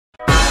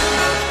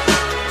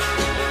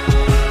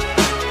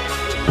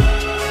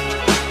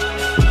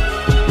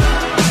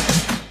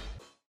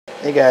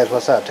Hey guys,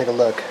 what's up? Take a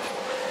look.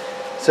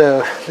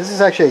 So this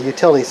is actually a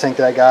utility sink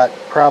that I got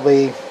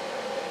probably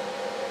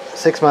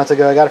 6 months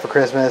ago. I got it for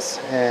Christmas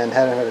and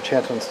hadn't had a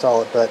chance to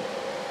install it, but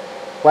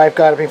wife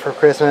got it me for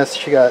Christmas.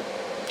 She was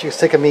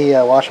sick of me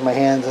washing my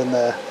hands in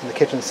the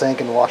kitchen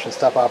sink and washing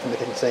stuff off in the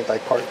kitchen sink,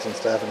 like parts and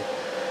stuff. And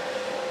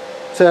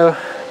so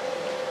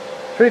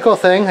pretty cool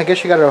thing. I guess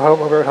she got it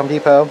over at Home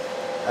Depot.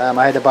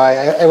 I had to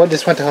buy. I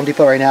just went to Home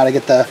Depot right now to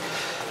get the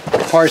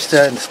parts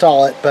to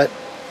install it, but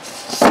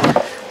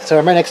so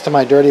I'm right next to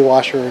my dirty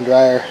washer and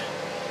dryer,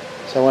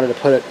 so I wanted to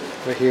put it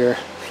right here.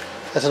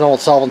 That's an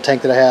old solvent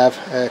tank that I have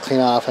clean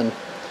off and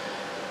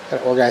got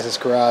to organize this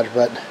garage.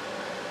 But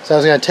so I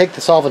was going to take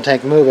the solvent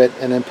tank, move it,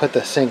 and then put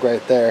the sink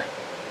right there.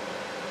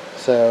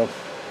 So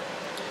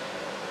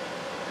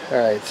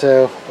alright,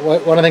 so one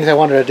of the things I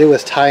wanted to do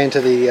was tie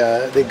into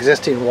the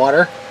existing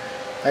water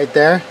right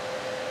there,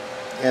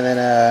 and then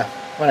I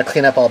want to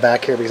clean up all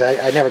back here because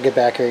I never get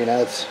back here, you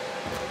know.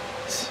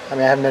 I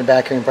mean, I haven't been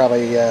back here in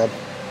probably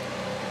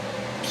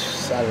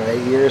I don't know,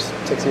 8 years,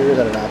 6 years,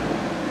 I don't know.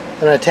 I'm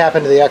going to tap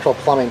into the actual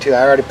plumbing too.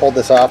 I already pulled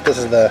this off. This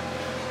is the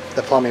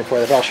plumbing for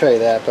this. I'll show you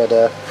that. But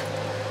so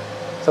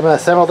I'm going to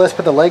assemble this,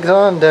 put the legs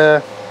on. And, I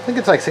think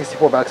it's like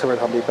 64 bucks over at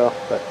Home Depot.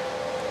 But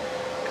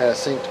got a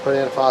sink to put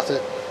in, a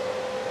faucet.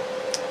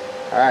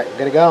 All right,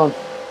 get it going.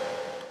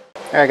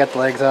 All right, I got the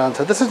legs on.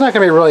 So this is not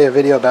going to be really a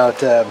video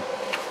about you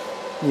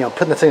know,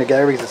 putting this thing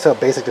together because it's so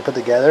basic to put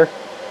together.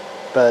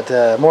 But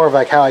more of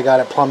like how I got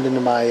it plumbed into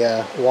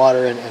my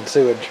water and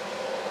sewage.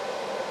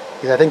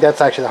 Because I think that's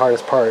actually the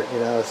hardest part, you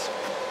know, is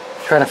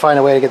trying to find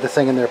a way to get this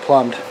thing in there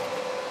plumbed.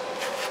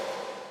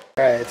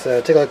 Alright, so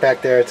take a look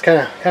back there. It's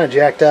kind of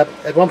jacked up.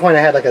 At one point I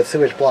had like a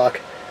sewage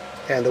block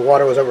and the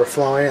water was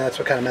overflowing, and that's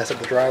what kind of messed up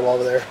the drywall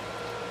over there.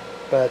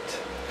 But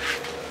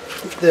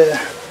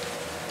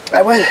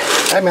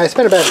I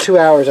spent about 2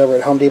 hours over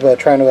at Home Depot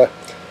trying to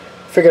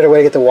figure out a way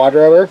to get the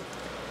water over.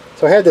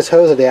 So I had this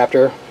hose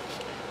adapter.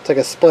 It's like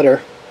a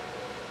splitter,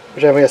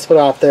 which I'm going to split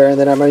off there, and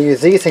then I'm going to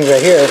use these things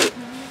right here.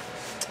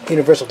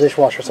 Universal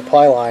dishwasher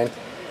supply line.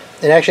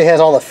 It actually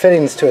has all the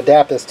fittings to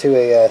adapt this to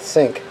a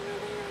sink.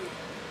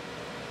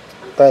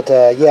 But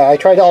yeah, I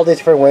tried all these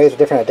different ways with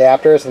different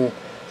adapters, and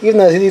even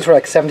though these were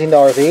like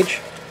 $17 each,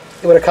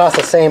 it would have cost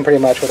the same pretty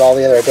much with all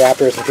the other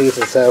adapters and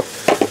pieces. So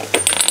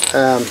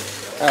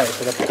alright,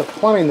 so the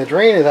plumbing, the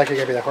drain is actually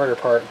going to be the harder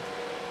part.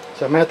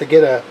 So I'm going to have to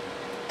get a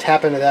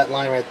tap into that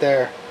line right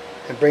there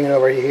and bring it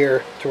over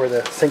here to where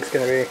the sink's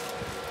going to be.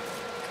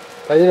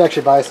 But I did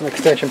actually buy some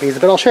extension pieces,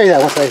 but I'll show you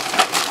that once I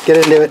get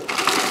into it.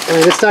 I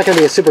mean, it's not going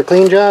to be a super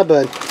clean job,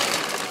 but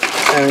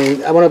I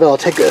mean, I want to be able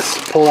to take this,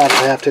 pull out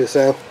if I have to.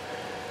 So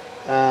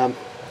yeah,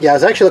 I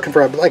was actually looking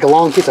for like a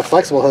long piece of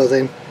flexible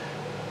hosing.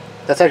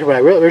 That's actually what I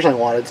originally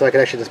wanted, so I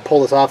could actually just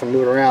pull this off and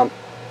move it around.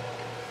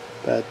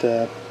 But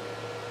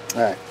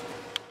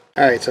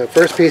alright, so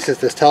first piece is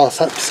this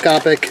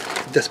telescopic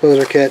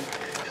disposer kit.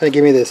 It's going to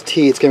give me this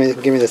T. It's going to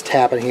give me this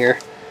tap in here.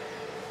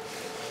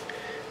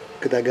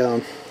 Get that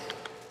going.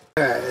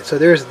 Alright, so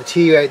there's the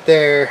T right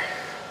there.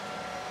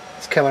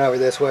 It's coming over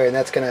this way, and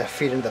that's going to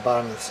feed into the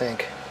bottom of the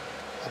sink.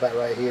 About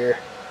right here.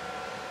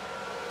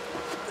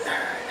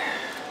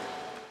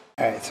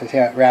 Alright, so see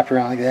how it wrapped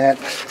around like that?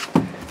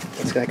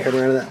 It's going to come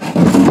around that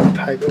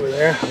pipe over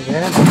there. Like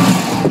that.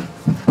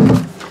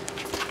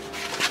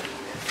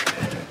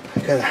 I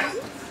got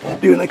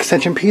to do an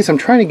extension piece. I'm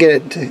trying to get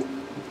it to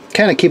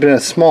kind of keep it at a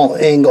small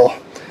angle,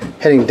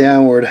 heading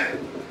downward.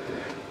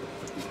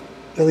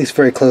 At least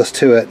very close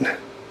to it.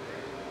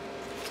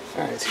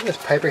 Alright, see this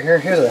pipe right here?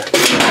 Here's a...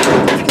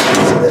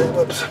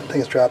 Whoops,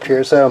 things dropped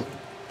here. So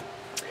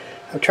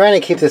I'm trying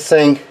to keep this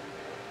thing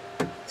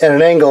at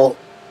an angle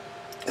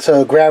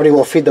so gravity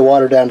will feed the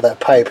water down to that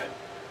pipe.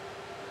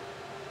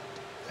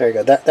 There you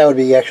go. That would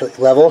be actually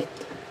level.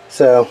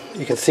 So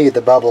you can see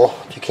the bubble,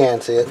 if you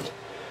can see it,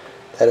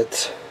 that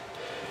it's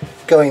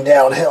going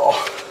downhill.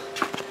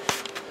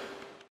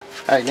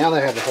 Alright, now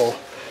that I have the whole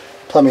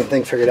plumbing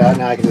thing figured out,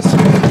 now I can just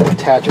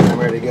attach it and I'm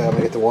ready to go. I'm going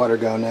to get the water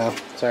going now.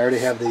 So I already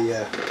have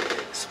the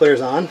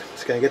splitters on.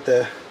 Just going to get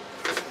the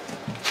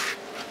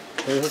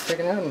hose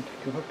taken out and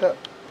get them hooked up.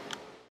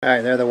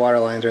 Alright, there are the water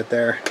lines right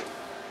there.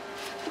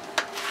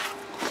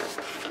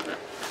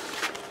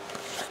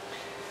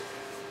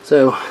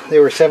 So they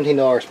were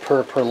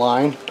 $17 per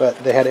line, but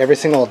they had every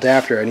single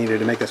adapter I needed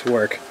to make this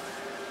work.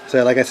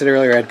 So like I said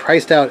earlier, I had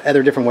priced out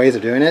other different ways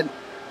of doing it,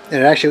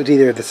 and it actually was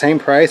either the same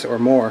price or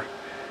more,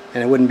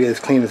 and it wouldn't be as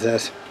clean as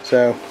this.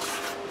 So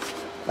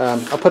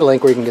I'll put a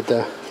link where you can get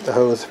the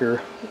hose if you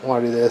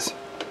want to do this.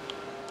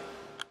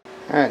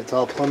 Alright, it's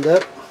all plumbed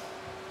up.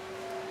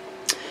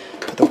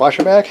 Put the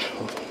washer back,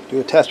 do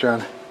a test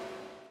run.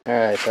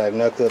 Alright, so I have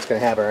no clue what's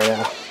going to happen right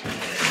now.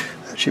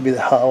 That should be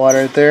the hot water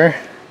right there.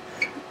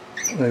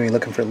 I'm going to be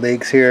looking for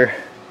leaks here.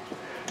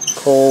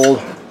 Cold.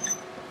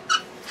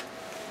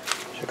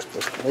 Check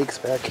the leaks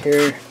back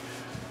here.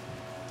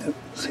 Don't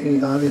see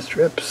any obvious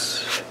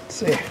drips. Let's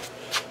see. Okay.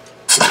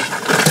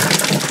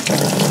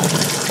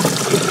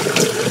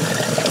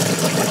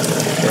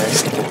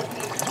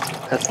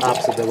 That's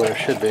opposite of what it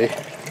should be.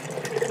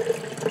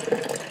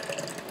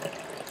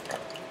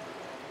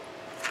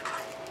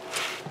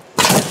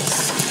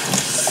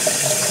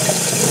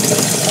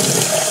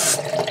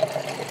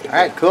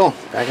 Alright, cool.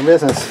 Back in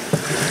business.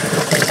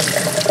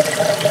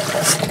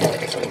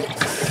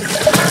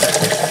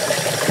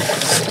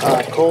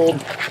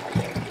 Cold.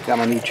 Got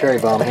my new cherry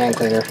bomb hand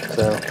cleaner.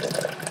 So,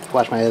 if you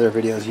watch my other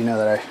videos, you know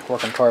that I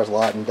work on cars a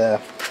lot. And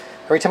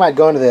every time I'd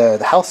go into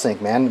the house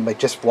sink, man, like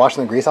just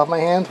washing the grease off my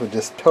hands would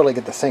just totally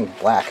get the sink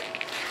black.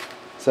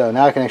 So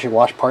now I can actually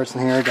wash parts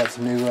in here. Got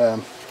some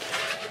new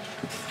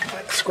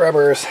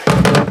scrubbers.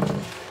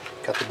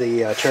 Got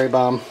the cherry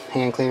bomb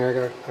hand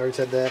cleaner. I already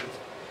said that.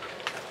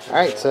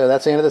 Alright, so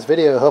that's the end of this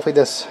video. Hopefully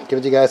this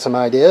gives you guys some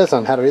ideas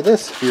on how to do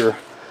this, if you're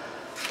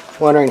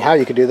wondering how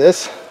you could do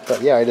this.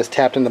 But yeah, I just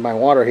tapped into my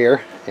water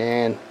here,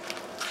 and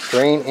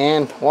drain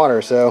and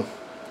water, so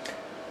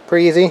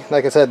pretty easy.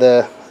 Like I said,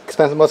 the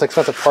most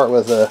expensive part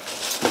was the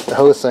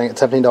hose thing at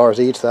 $17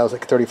 each, so that was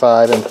like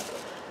 $35, and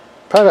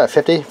probably about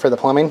 $50 for the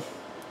plumbing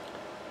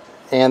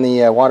and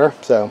the water.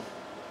 So,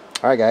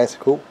 alright guys,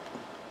 cool.